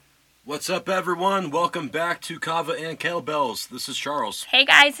What's up, everyone? Welcome back to Kava and Kettlebells. This is Charles. Hey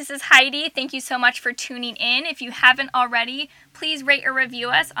guys, this is Heidi. Thank you so much for tuning in. If you haven't already, please rate or review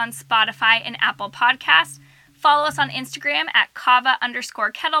us on Spotify and Apple Podcasts. Follow us on Instagram at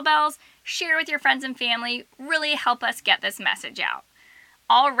Kava_kettlebells. Share with your friends and family. Really help us get this message out.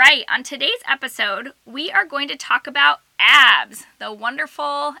 All right, on today's episode, we are going to talk about abs, the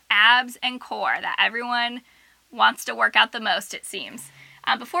wonderful abs and core that everyone wants to work out the most, it seems.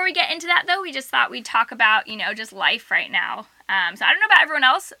 Before we get into that, though, we just thought we'd talk about, just life right now. So I don't know about everyone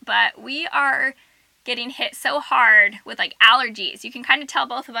else, but we are getting hit so hard with, allergies. You can kind of tell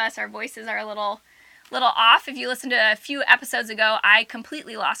both of us, our voices are a little off. If you listened to a few episodes ago, I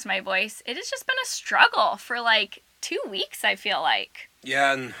completely lost my voice. It has just been a struggle for, 2 weeks, I feel like.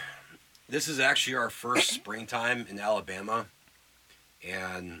 Yeah, and this is actually our first springtime in Alabama,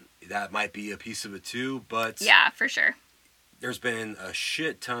 and that might be a piece of it, too, but... Yeah, for sure. There's been a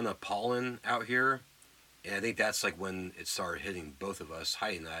shit ton of pollen out here, and I think that's when it started hitting both of us,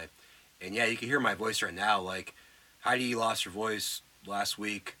 Heidi and I. And yeah, you can hear my voice right now. Heidi lost her voice last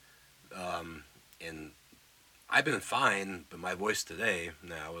week, and I've been fine, but my voice today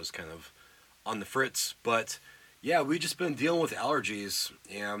now is kind of on the fritz. But yeah, we've just been dealing with allergies,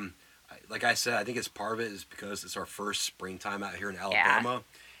 and like I said, I think part of it is because it's our first springtime out here in Alabama. Yeah.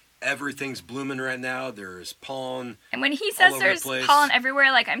 Everything's blooming right now. There's pollen. And when he says there's pollen everywhere,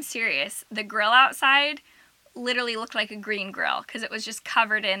 I'm serious. The grill outside literally looked like a green grill because it was just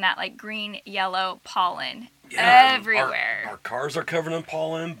covered in that green, yellow pollen everywhere. Our cars are covered in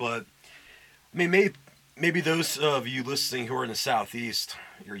pollen, but I mean, maybe those of you listening who are in the Southeast,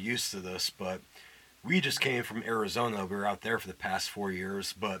 you're used to this, but we just came from Arizona. We were out there for the past 4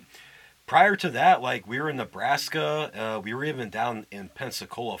 years, but prior to that, we were in Nebraska, we were even down in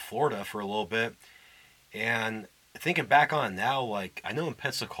Pensacola, Florida for a little bit, and thinking back on it now, I know in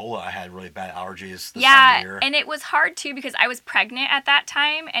Pensacola I had really bad allergies this time of year. Yeah, and it was hard too because I was pregnant at that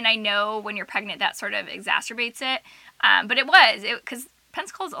time, and I know when you're pregnant that sort of exacerbates it, but because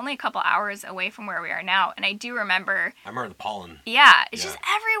Pensacola's only a couple hours away from where we are now, and I do remember... I remember the pollen. Yeah, it's just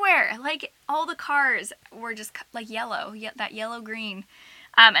everywhere. All the cars were just yellow, that yellow-green.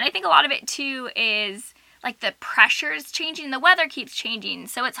 And I think a lot of it, too, is, the pressure is changing. The weather keeps changing.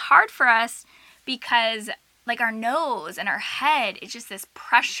 So it's hard for us because, our nose and our head, it's just this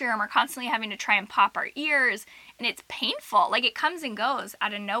pressure. And we're constantly having to try and pop our ears. And it's painful. It comes and goes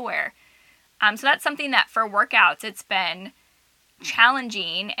out of nowhere. So that's something that for workouts, it's been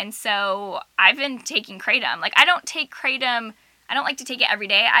challenging. And so I've been taking Kratom. I don't take Kratom. I don't like to take it every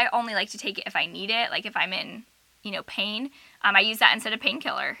day. I only like to take it if I need it. If I'm in, pain. I use that instead of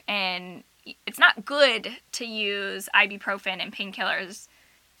painkiller, and it's not good to use ibuprofen and painkillers.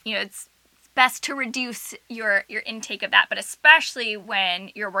 It's best to reduce your intake of that, but especially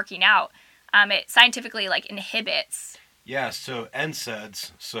when you're working out, it scientifically inhibits. Yeah, so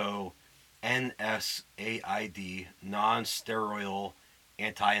NSAIDs, so NSAID, non-steroidal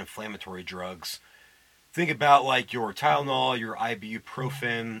anti-inflammatory drugs. Think about your Tylenol, your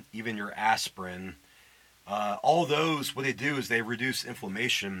ibuprofen, even your aspirin. All those, what they do is they reduce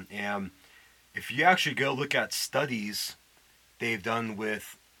inflammation, and if you actually go look at studies they've done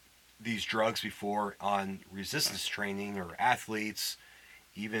with these drugs before on resistance training or athletes,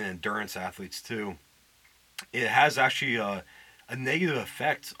 even endurance athletes too, it has actually a negative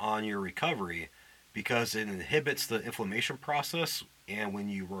effect on your recovery because it inhibits the inflammation process, and when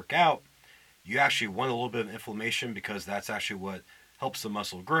you work out, you actually want a little bit of inflammation because that's actually what helps the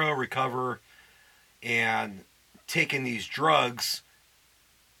muscle grow, recover. And taking these drugs,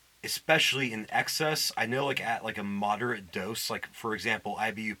 especially in excess, I know at a moderate dose, for example,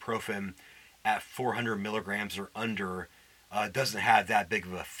 ibuprofen at 400 milligrams or under doesn't have that big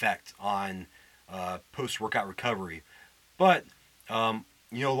of an effect on post-workout recovery. But, a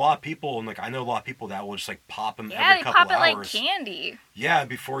lot of people, and I know a lot of people that will just pop them every couple hours. Yeah, they pop it like candy. Yeah,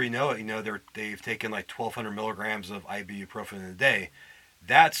 before you know it, they've taken 1,200 milligrams of ibuprofen in a day.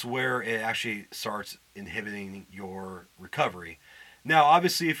 That's where it actually starts inhibiting your recovery. Now,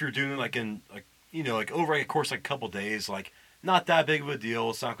 obviously, if you're doing over a course a couple days, not that big of a deal.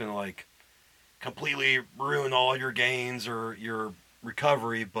 It's not going to completely ruin all your gains or your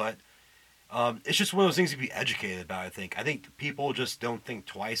recovery, but it's just one of those things to be educated about. I think people just don't think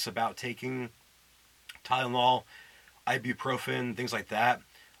twice about taking Tylenol, ibuprofen, things like that,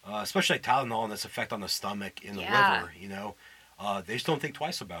 especially Tylenol and its effect on the stomach and the liver. They just don't think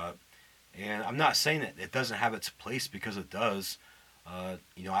twice about it. And I'm not saying that it doesn't have its place because it does.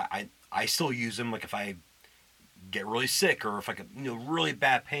 I still use them if I get really sick or if I get really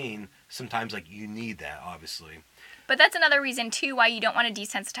bad pain. Sometimes you need that, obviously. But that's another reason, too, why you don't want to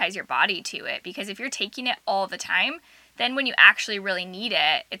desensitize your body to it. Because if you're taking it all the time, then when you actually really need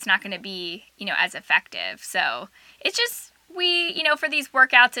it, it's not going to be, as effective. So it's just, for these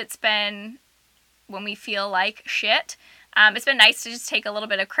workouts, it's been when we feel like shit. It's been nice to just take a little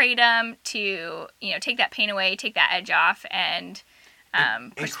bit of Kratom to, take that pain away, take that edge off, and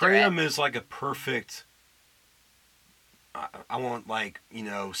push through it. Kratom is like a perfect, I won't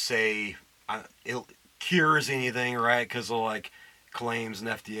say it cures anything, right? Because of like claims and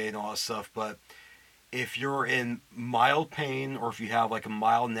FDA and all that stuff. But if you're in mild pain, or if you have like a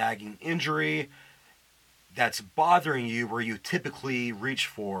mild nagging injury that's bothering you, where you typically reach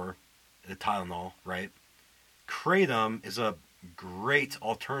for the Tylenol, right? Kratom is a great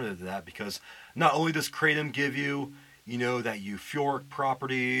alternative to that, because not only does Kratom give you, that euphoric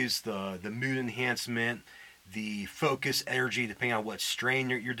properties, the mood enhancement, the focus, energy, depending on what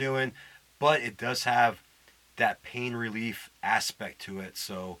strain you're doing, but it does have that pain relief aspect to it.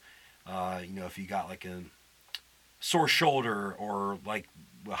 So, if you got like a sore shoulder, or like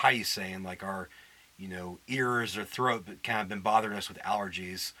what Heidi's saying, like our, ears or throat kind of been bothering us with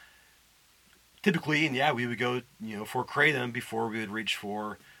allergies, typically, and we would go, for Kratom before we would reach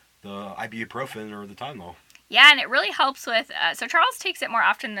for the ibuprofen or the Tylenol. Yeah, and it really helps with, so Charles takes it more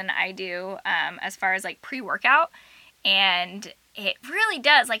often than I do, as far as like pre-workout, and it really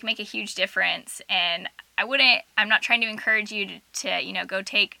does like make a huge difference. And I'm not trying to encourage you to go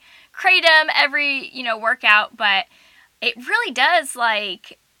take Kratom every, workout, but it really does,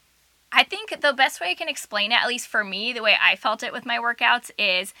 like, I think the best way I can explain it, at least for me, the way I felt it with my workouts,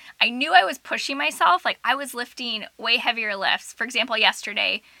 is I knew I was pushing myself. Like, I was lifting way heavier lifts. For example,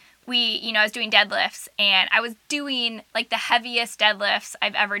 yesterday, I was doing deadlifts, and I was doing like the heaviest deadlifts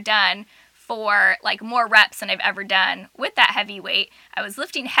I've ever done for like more reps than I've ever done with that heavy weight. I was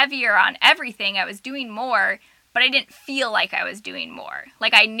lifting heavier on everything. I was doing more, but I didn't feel like I was doing more.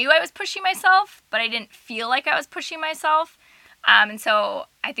 Like, I knew I was pushing myself, but I didn't feel like I was pushing myself. And so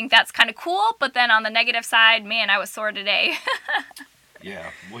I think that's kind of cool. But then on the negative side, man, I was sore today. Yeah,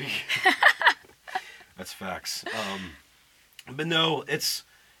 that's facts. But no,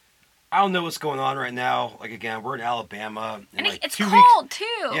 I don't know what's going on right now. Like, again, we're in Alabama. And like it's cold, too.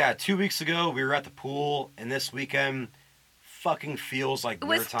 Yeah, 2 weeks ago, we were at the pool, and this weekend fucking feels like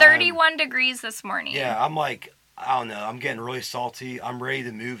winter time. It was 31 degrees this morning. Yeah, I'm like, I don't know. I'm getting really salty. I'm ready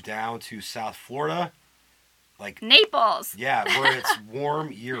to move down to South Florida. Like Naples. Yeah, where it's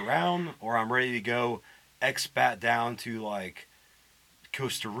warm year-round. Or I'm ready to go expat down to, like,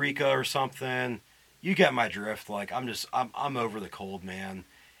 Costa Rica or something. You get my drift. Like, I'm over the cold, man.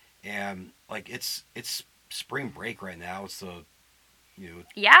 And like it's spring break right now. It's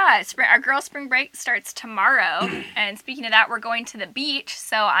Yeah, our girls' spring break starts tomorrow. And speaking of that, we're going to the beach.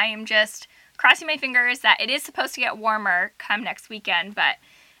 So I am just crossing my fingers that it is supposed to get warmer come next weekend, but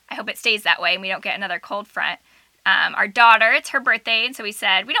I hope it stays that way and we don't get another cold front. Our daughter, it's her birthday, and so we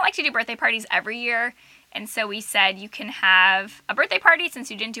said we don't like to do birthday parties every year. And so we said you can have a birthday party since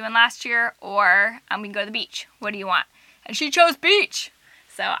you didn't do one last year, or we can go to the beach. What do you want? And she chose beach.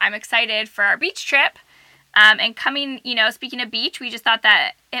 So I'm excited for our beach trip. And coming, speaking of beach, we just thought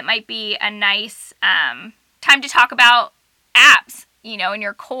that it might be a nice time to talk about abs, in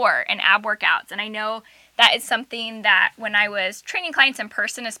your core and ab workouts. And I know that is something that when I was training clients in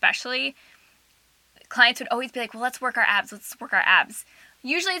person especially, clients would always be like, well, let's work our abs.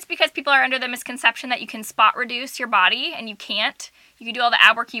 Usually it's because people are under the misconception that you can spot reduce your body, and you can't. You can do all the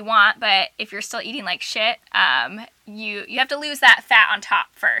ab work you want, but if you're still eating like shit, you have to lose that fat on top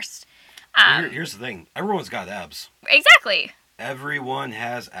first. Here's the thing. Everyone's got abs. Exactly. Everyone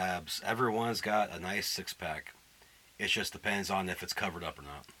has abs. Everyone's got a nice six-pack. It just depends on if it's covered up or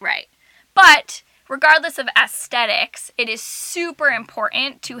not. Right. But regardless of aesthetics, it is super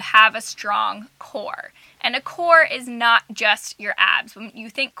important to have a strong core. And a core is not just your abs. When you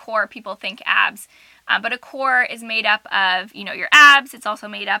think core, people think abs. But a core is made up of, your abs. It's also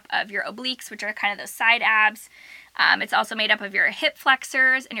made up of your obliques, which are kind of those side abs. It's also made up of your hip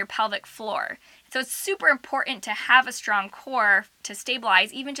flexors and your pelvic floor. So it's super important to have a strong core to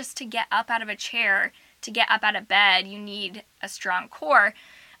stabilize, even just to get up out of a chair, to get up out of bed, you need a strong core.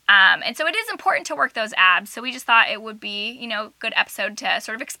 And so it is important to work those abs. So we just thought it would be, good episode to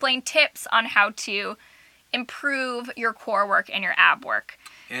sort of explain tips on how to improve your core work and your ab work.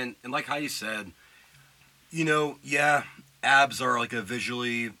 And like Heidi said, abs are like a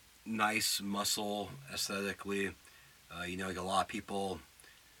visually nice muscle aesthetically. Like a lot of people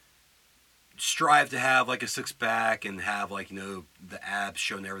strive to have like a six-pack and have like, the abs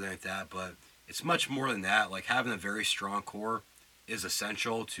shown and everything like that. But it's much more than that. Like having a very strong core is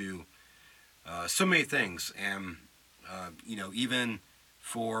essential to so many things. And Even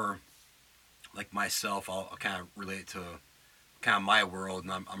for like myself, I'll kind of relate to kind of my world,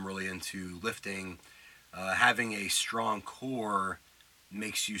 and I'm really into lifting. Having a strong core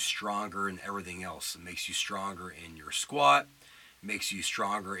makes you stronger in everything else. It makes you stronger in your squat, makes you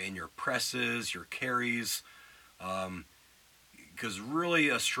stronger in your presses, your carries. Because really,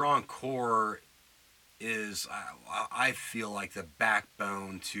 a strong core is, I feel like, the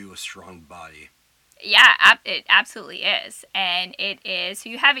backbone to a strong body. Yeah, it absolutely is. And it is, so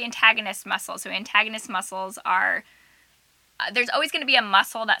you have antagonist muscles. So antagonist muscles are, there's always going to be a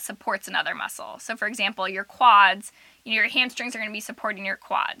muscle that supports another muscle. So for example, your quads, your hamstrings are going to be supporting your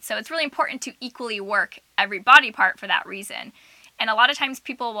quads. So it's really important to equally work every body part for that reason. And a lot of times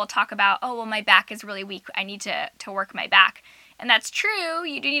people will talk about, oh, well, my back is really weak. I need to work my back. And that's true.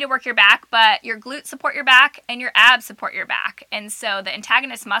 You do need to work your back, but your glutes support your back and your abs support your back. And so the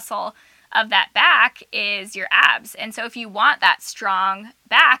antagonist muscle of that back is your abs. And so if you want that strong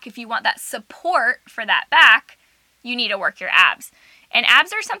back, if you want that support for that back, you need to work your abs. And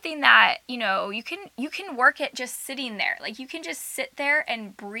abs are something that, you can work it just sitting there. Like you can just sit there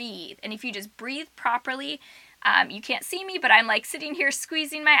and breathe. And if you just breathe properly, you can't see me, but I'm like sitting here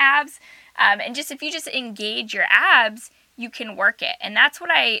squeezing my abs. And just if you just engage your abs, you can work it. And that's what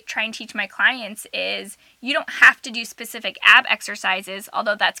I try and teach my clients is you don't have to do specific ab exercises,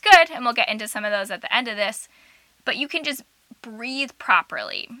 although that's good. And we'll get into some of those at the end of this, but you can just breathe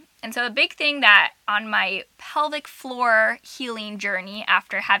properly. And so the big thing that on my pelvic floor healing journey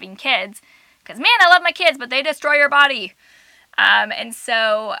after having kids, because man, I love my kids, but they destroy your body. And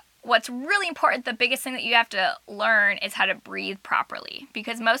so what's really important, the biggest thing that you have to learn is how to breathe properly.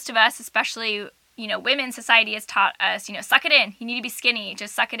 Because most of us, especially, women, society has taught us, suck it in. You need to be skinny.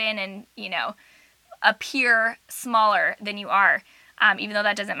 Just suck it in and, appear smaller than you are, even though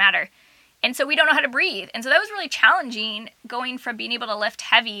that doesn't matter. And so we don't know how to breathe. And so that was really challenging going from being able to lift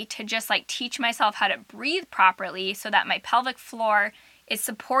heavy to just like teach myself how to breathe properly so that my pelvic floor is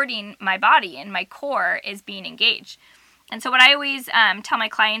supporting my body and my core is being engaged. And so what I always tell my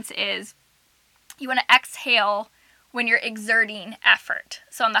clients is you want to exhale when you're exerting effort.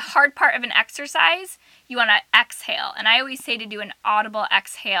 So on the hard part of an exercise, you want to exhale. And I always say to do an audible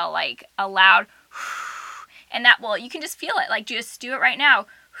exhale, like a loud, and that will, you can just feel it, like just do it right now.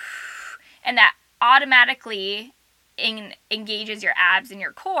 And that automatically engages your abs and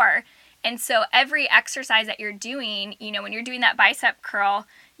your core. And so every exercise that you're doing, when you're doing that bicep curl,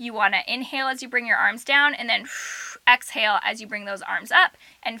 you want to inhale as you bring your arms down and then exhale as you bring those arms up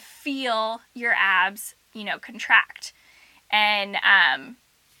and feel your abs, contract. And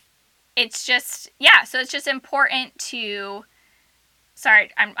it's just, so it's just important to,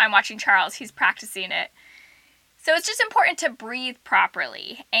 sorry, I'm watching Charles, he's practicing it. So it's just important to breathe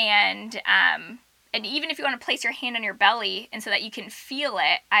properly. And even if you want to place your hand on your belly and so that you can feel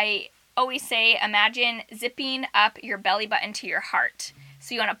it, I always say, imagine zipping up your belly button to your heart.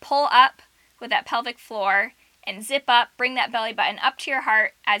 So you want to pull up with that pelvic floor and zip up, bring that belly button up to your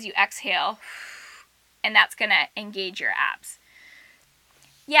heart as you exhale. And that's going to engage your abs.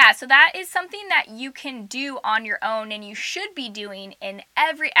 Yeah, so that is something that you can do on your own and you should be doing in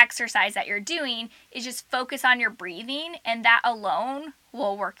every exercise that you're doing is just focus on your breathing and that alone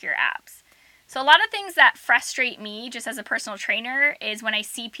will work your abs. So a lot of things that frustrate me just as a personal trainer is when I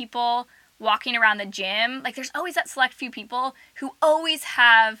see people walking around the gym, like there's always that select few people who always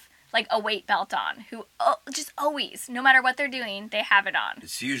have like a weight belt on, who just always, no matter what they're doing, they have it on.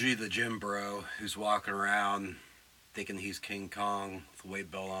 It's usually the gym bro who's walking around thinking he's King Kong with a weight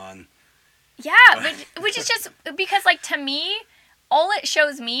belt on. Yeah, which is just because, like, to me, all it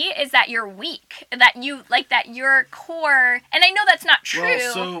shows me is that you're weak, that your core, and I know that's not true.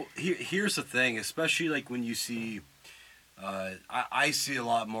 Well, so here's the thing, especially like when you see, I see a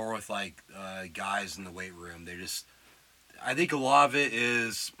lot more with like guys in the weight room. I think a lot of it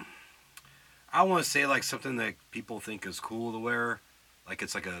is, I want to say like something that people think is cool to wear, like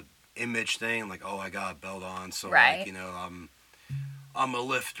it's like a image thing, like, oh, I got a belt on, so right. Like, I'm a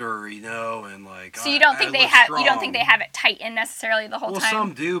lifter, and like. So you don't think they have it tightened necessarily the whole time? Well,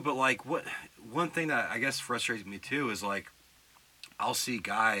 some do, but like one thing that I guess frustrates me too is like, I'll see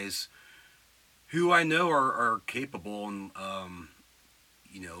guys who I know are capable and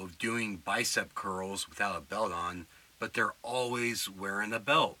of doing bicep curls without a belt on, but they're always wearing a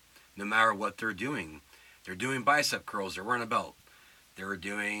belt, no matter what they're doing. They're doing bicep curls, they're wearing a belt. They're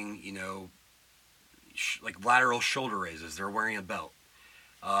doing, like lateral shoulder raises. They're wearing a belt.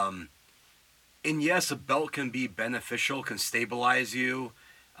 And yes, a belt can be beneficial, can stabilize you,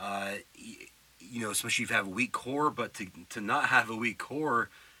 especially if you have a weak core. But to not have a weak core,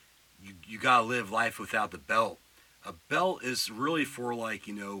 you got to live life without the belt. A belt is really for like,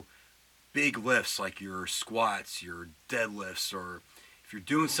 big lifts like your squats, your deadlifts, or if you're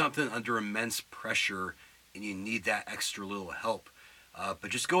doing something under immense pressure and you need that extra little help. But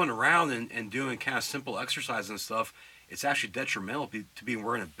just going around and doing kind of simple exercise and stuff, it's actually detrimental to be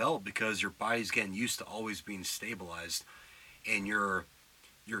wearing a belt because your body's getting used to always being stabilized, and your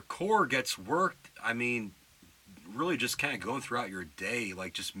core gets worked. I mean, really just kind of going throughout your day,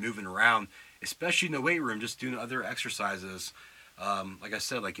 like just moving around, especially in the weight room, just doing other exercises. Like I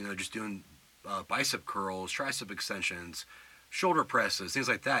said, like, just doing bicep curls, tricep extensions, shoulder presses, things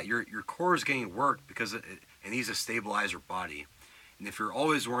like that. Your core is getting worked because it needs to stabilize your body. And if you're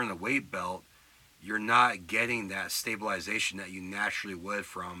always wearing a weight belt, you're not getting that stabilization that you naturally would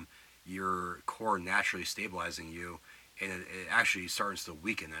from your core naturally stabilizing you, and it actually starts to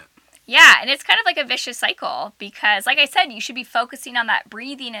weaken it. Yeah, and it's kind of like a vicious cycle because, like I said, you should be focusing on that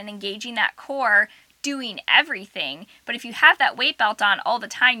breathing and engaging that core, doing everything. But if you have that weight belt on all the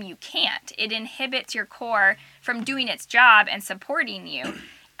time, you can't. It inhibits your core from doing its job and supporting you.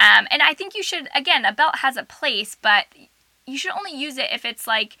 And I think you should, again, a belt has a place, but you should only use it if it's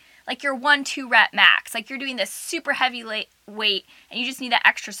like your 1-2 rep max. Like you're doing this super heavy weight and you just need that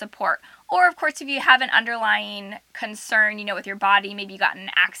extra support. Or, of course, if you have an underlying concern, with your body, maybe you got in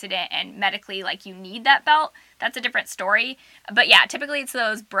an accident and medically, like, you need that belt, that's a different story. But, yeah, typically it's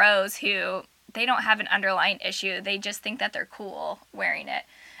those bros who, they don't have an underlying issue. They just think that they're cool wearing it.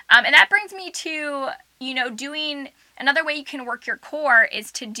 And that brings me to, doing another way you can work your core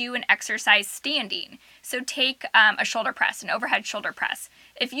is to do an exercise standing. So take a shoulder press, an overhead shoulder press.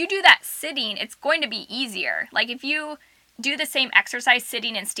 If you do that sitting, it's going to be easier. Like if you do the same exercise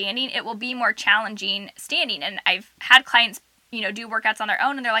sitting and standing, it will be more challenging standing. And I've had clients, do workouts on their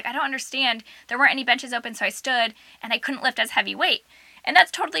own and they're like, I don't understand. There weren't any benches open, so I stood and I couldn't lift as heavy weight. And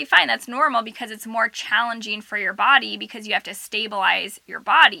that's totally fine. That's normal because it's more challenging for your body because you have to stabilize your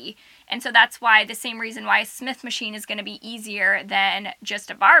body. And so that's why the same reason why a Smith machine is going to be easier than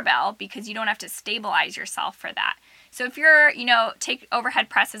just a barbell, because you don't have to stabilize yourself for that. So if you're, take overhead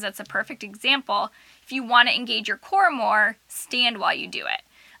presses, that's a perfect example. If you want to engage your core more, stand while you do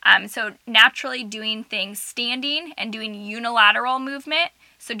it. So naturally doing things standing and doing unilateral movement,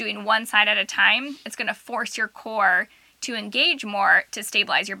 so doing one side at a time, it's going to force your core to engage more to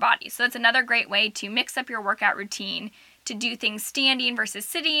stabilize your body. So that's another great way to mix up your workout routine, to do things standing versus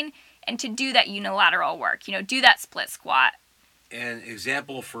sitting, and to do that unilateral work. Do that split squat. An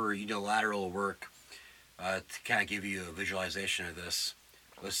example for unilateral work, to kind of give you a visualization of this,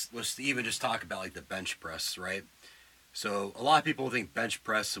 let's even just talk about like the bench press, right? So a lot of people think bench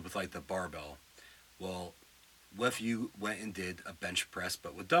press with like the barbell. Well, what if you went and did a bench press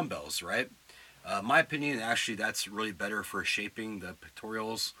but with dumbbells, right? My opinion, actually, that's really better for shaping the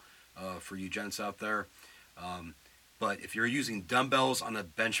pectorals for you gents out there. But if you're using dumbbells on a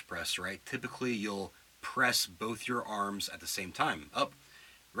bench press, right, typically you'll press both your arms at the same time up,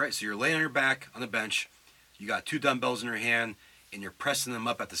 right? So you're laying on your back on the bench, you got 2 dumbbells in your hand, and you're pressing them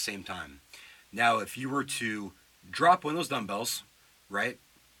up at the same time. Now, if you were to drop one of those dumbbells, right,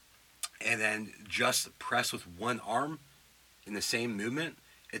 and then just press with one arm in the same movement,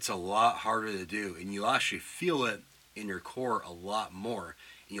 it's a lot harder to do, and you'll actually feel it in your core a lot more.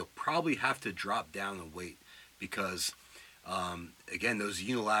 And you'll probably have to drop down the weight because, again, those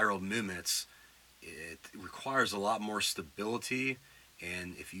unilateral movements, it requires a lot more stability.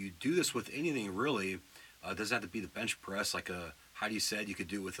 And if you do this with anything, really, it doesn't have to be the bench press. Like Heidi said, you could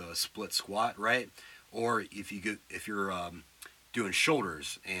do it with a split squat, right? Or if you're doing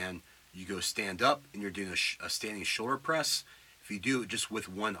shoulders and you go stand up and you're doing a standing shoulder press. If you do it just with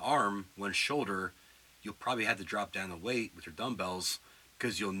one arm, one shoulder, you'll probably have to drop down the weight with your dumbbells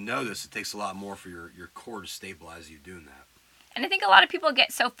because you'll notice it takes a lot more for your core to stabilize you doing that. And I think a lot of people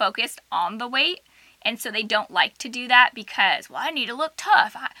get so focused on the weight, and so they don't like to do that because, well, I need to look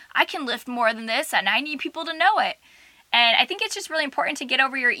tough. I can lift more than this, and I need people to know it. And I think it's just really important to get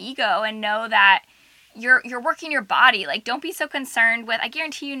over your ego and know that you're working your body. Like, don't be so concerned with, I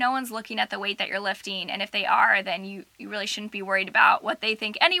guarantee you no one's looking at the weight that you're lifting, and if they are, then you really shouldn't be worried about what they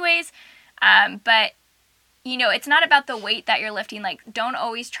think anyways. But it's not about the weight that you're lifting. Like, don't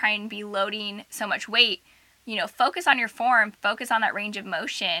always try and be loading so much weight. Focus on your form, focus on that range of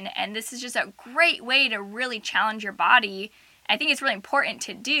motion, and this is just a great way to really challenge your body. I think it's really important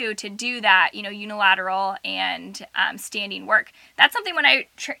to do that, unilateral and standing work. That's something when I,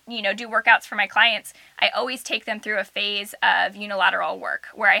 do workouts for my clients, I always take them through a phase of unilateral work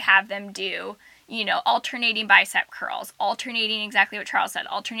where I have them do, alternating bicep curls, alternating exactly what Charles said,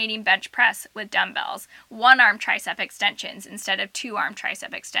 alternating bench press with dumbbells, one-arm tricep extensions instead of two-arm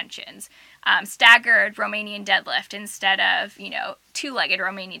tricep extensions, staggered Romanian deadlift instead of, two-legged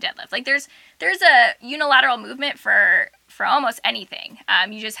Romanian deadlift. Like there's a unilateral movement for almost anything.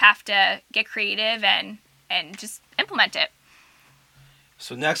 You just have to get creative and just implement it.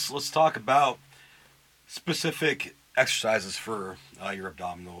 So next, let's talk about specific exercises for your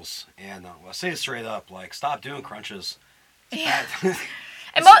abdominals. And I'll say it straight up, like, stop doing crunches. Yeah.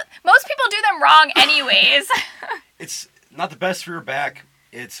 And most people do them wrong anyways. It's not the best for your back.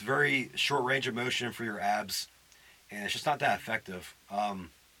 It's very short range of motion for your abs. And it's just not that effective. I'll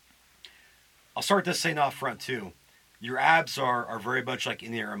start this saying off front, too. Your abs are very much like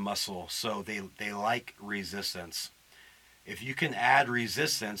any other muscle, so they like resistance. If you can add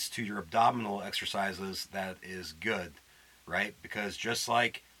resistance to your abdominal exercises, that is good, right? Because just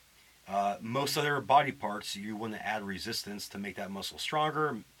like most other body parts, you want to add resistance to make that muscle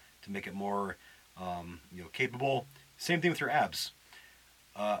stronger, to make it more capable. Same thing with your abs.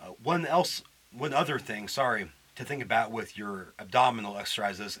 One other thing, to think about with your abdominal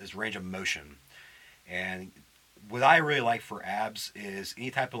exercises is range of motion. And what I really like for abs is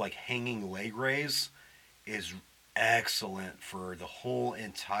any type of like hanging leg raise is excellent for the whole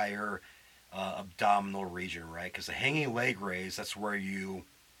entire abdominal region, right? Because the hanging leg raise, that's where you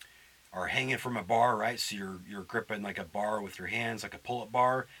are hanging from a bar, right? So you're gripping like a bar with your hands, like a pull-up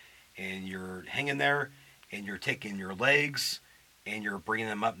bar, and you're hanging there, and you're taking your legs, and you're bringing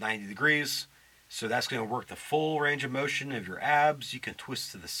them up 90 degrees. So that's going to work the full range of motion of your abs. You can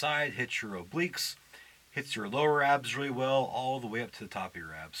twist to the side, hit your obliques, hits your lower abs really well, all the way up to the top of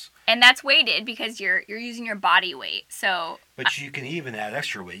your abs. And that's weighted because you're using your body weight. So, but you can even add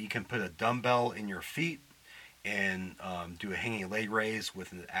extra weight. You can put a dumbbell in your feet and do a hanging leg raise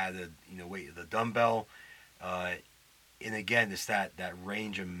with an added weight of the dumbbell. And again, it's that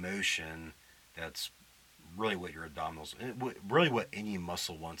range of motion that's really what your abdominals, really what any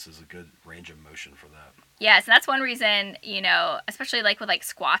muscle wants is a good range of motion for that. Yes, and that's one reason, especially like with like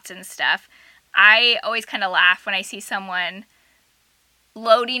squats and stuff, I always kind of laugh when I see someone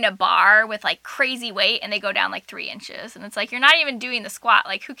loading a bar with like crazy weight and they go down like 3 inches. And it's like, you're not even doing the squat.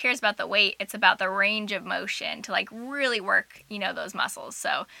 Like, who cares about the weight? It's about the range of motion to like really work, those muscles.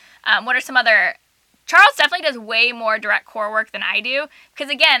 So what are some other... Charles definitely does way more direct core work than I do. Because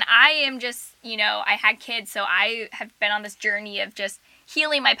again, I am just, I had kids, so I have been on this journey of just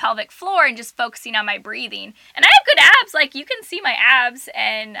healing my pelvic floor and just focusing on my breathing. And I have good abs. Like, you can see my abs,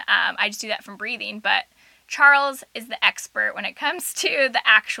 and I just do that from breathing. But Charles is the expert when it comes to the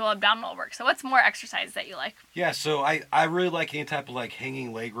actual abdominal work. So what's more exercise that you like? Yeah, so I really like any type of like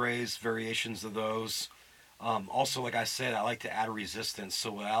hanging leg raise, variations of those. Also, like I said, I like to add resistance.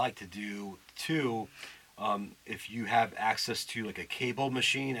 So what I like to do too, if you have access to like a cable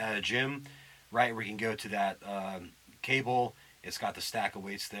machine at a gym, right, where you can go to that cable, it's got the stack of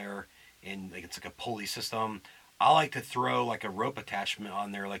weights there, and like it's like a pulley system. I like to throw like a rope attachment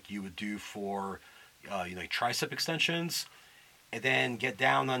on there, like you would do for like tricep extensions, and then get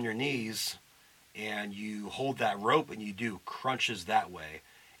down on your knees, and you hold that rope and you do crunches that way.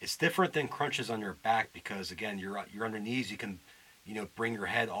 It's different than crunches on your back because again, you're on your knees. You can, bring your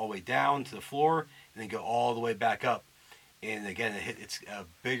head all the way down to the floor and then go all the way back up. And again, it's a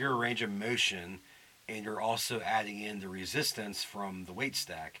bigger range of motion, and you're also adding in the resistance from the weight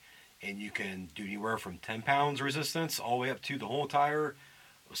stack. And you can do anywhere from 10 pounds resistance all the way up to the whole entire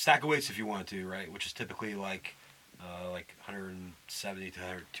stack of weights if you want to, right? Which is typically like 170 to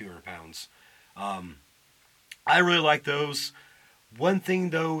 200 pounds. I really like those. One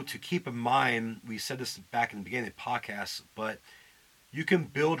thing, though, to keep in mind, we said this back in the beginning of the podcast, but you can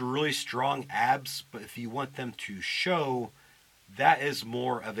build really strong abs, but if you want them to show, that is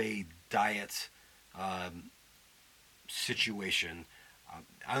more of a diet situation.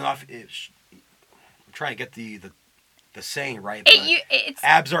 I don't know if I'm trying to get the saying right, but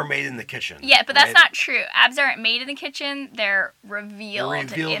abs are made in the kitchen. Yeah, but that's not true. Abs aren't made in the kitchen. They're revealed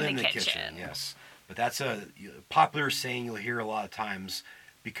in the kitchen. Yes. But that's a popular saying you'll hear a lot of times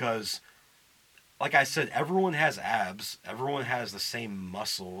because, like I said, everyone has abs. Everyone has the same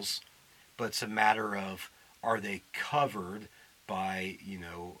muscles, but it's a matter of are they covered by,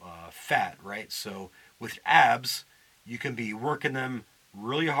 fat, right? So with abs, you can be working them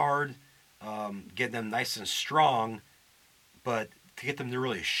really hard, getting them nice and strong, but to get them to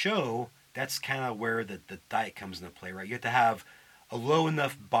really show, that's kind of where the diet comes into play, right? You have to have a low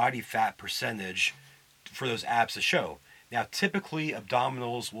enough body fat percentage for those abs to show. Now, typically,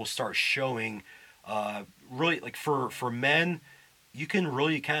 abdominals will start showing really, like for men, you can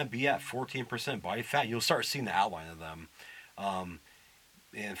really kind of be at 14% body fat. You'll start seeing the outline of them.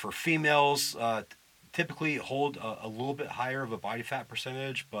 And for females, typically hold a little bit higher of a body fat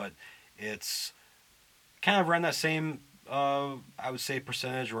percentage, but it's kind of around that same, I would say,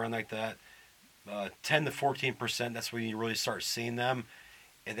 percentage, around like that. 10 to 14%, that's when you really start seeing them.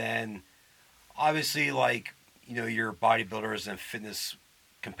 And then, obviously, like, your bodybuilders and fitness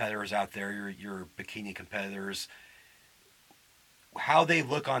competitors out there, your bikini competitors, how they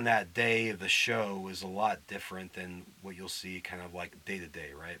look on that day of the show is a lot different than what you'll see kind of like day to day,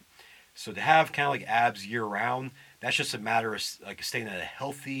 right? So to have kind of like abs year round, that's just a matter of like staying at a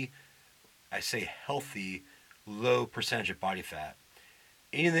healthy, I say healthy, low percentage of body fat.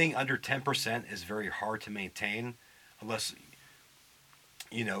 Anything under 10% is very hard to maintain unless,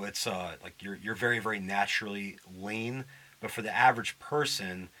 it's like you're very, very naturally lean. But for the average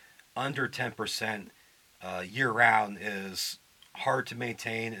person, under 10% year round is hard to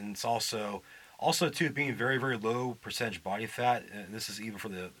maintain, and it's also too being very, very low percentage body fat, and this is even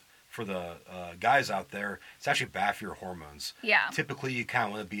for the guys out there, it's actually bad for your hormones. Yeah. Typically, you kind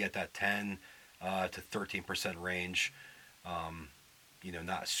of want to be at that 10 to 13% range.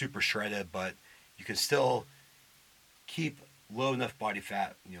 Not super shredded, but you can still keep low enough body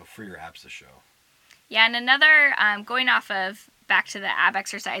fat, for your abs to show. Yeah, and another, going off of back to the ab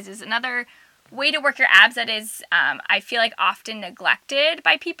exercises, another way to work your abs that is, I feel like often neglected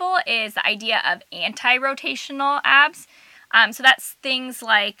by people is the idea of anti-rotational abs. So that's things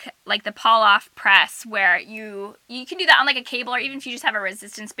like the pull-off press, where you can do that on like a cable, or even if you just have a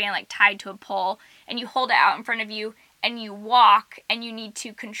resistance band like tied to a pole and you hold it out in front of you and you walk, and you need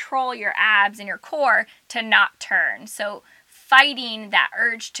to control your abs and your core to not turn. So fighting that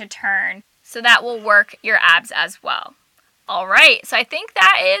urge to turn, so that will work your abs as well. All right, so I think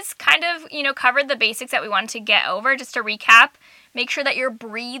that is kind of, covered the basics that we wanted to get over. Just to recap, make sure that you're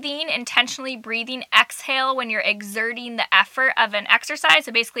breathing, intentionally breathing. Exhale when you're exerting the effort of an exercise.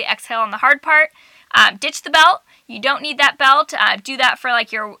 So basically exhale on the hard part. Ditch the belt. You don't need that belt. Do that for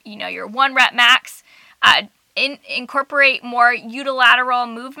like your 1 rep max. Incorporate more unilateral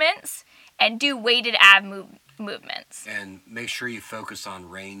movements and do weighted ab movements. And make sure you focus on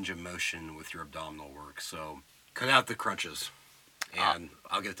range of motion with your abdominal work. So cut out the crunches. And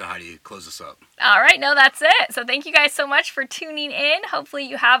I'll get to Heidi to close this up. All right. No, that's it. So thank you guys so much for tuning in. Hopefully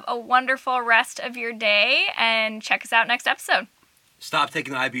you have a wonderful rest of your day, and check us out next episode. Stop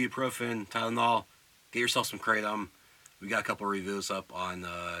taking the ibuprofen, Tylenol. Get yourself some Kratom. We got a couple of reviews up on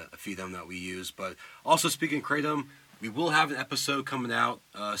a few of them that we use. But also, speaking of Kratom, we will have an episode coming out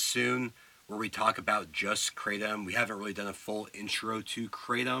soon where we talk about just Kratom. We haven't really done a full intro to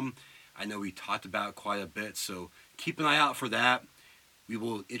Kratom. I know we talked about it quite a bit, so keep an eye out for that. We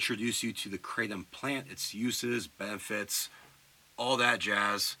will introduce you to the Kratom plant, its uses, benefits, all that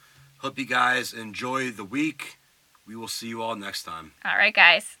jazz. Hope you guys enjoy the week. We will see you all next time. All right,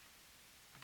 guys.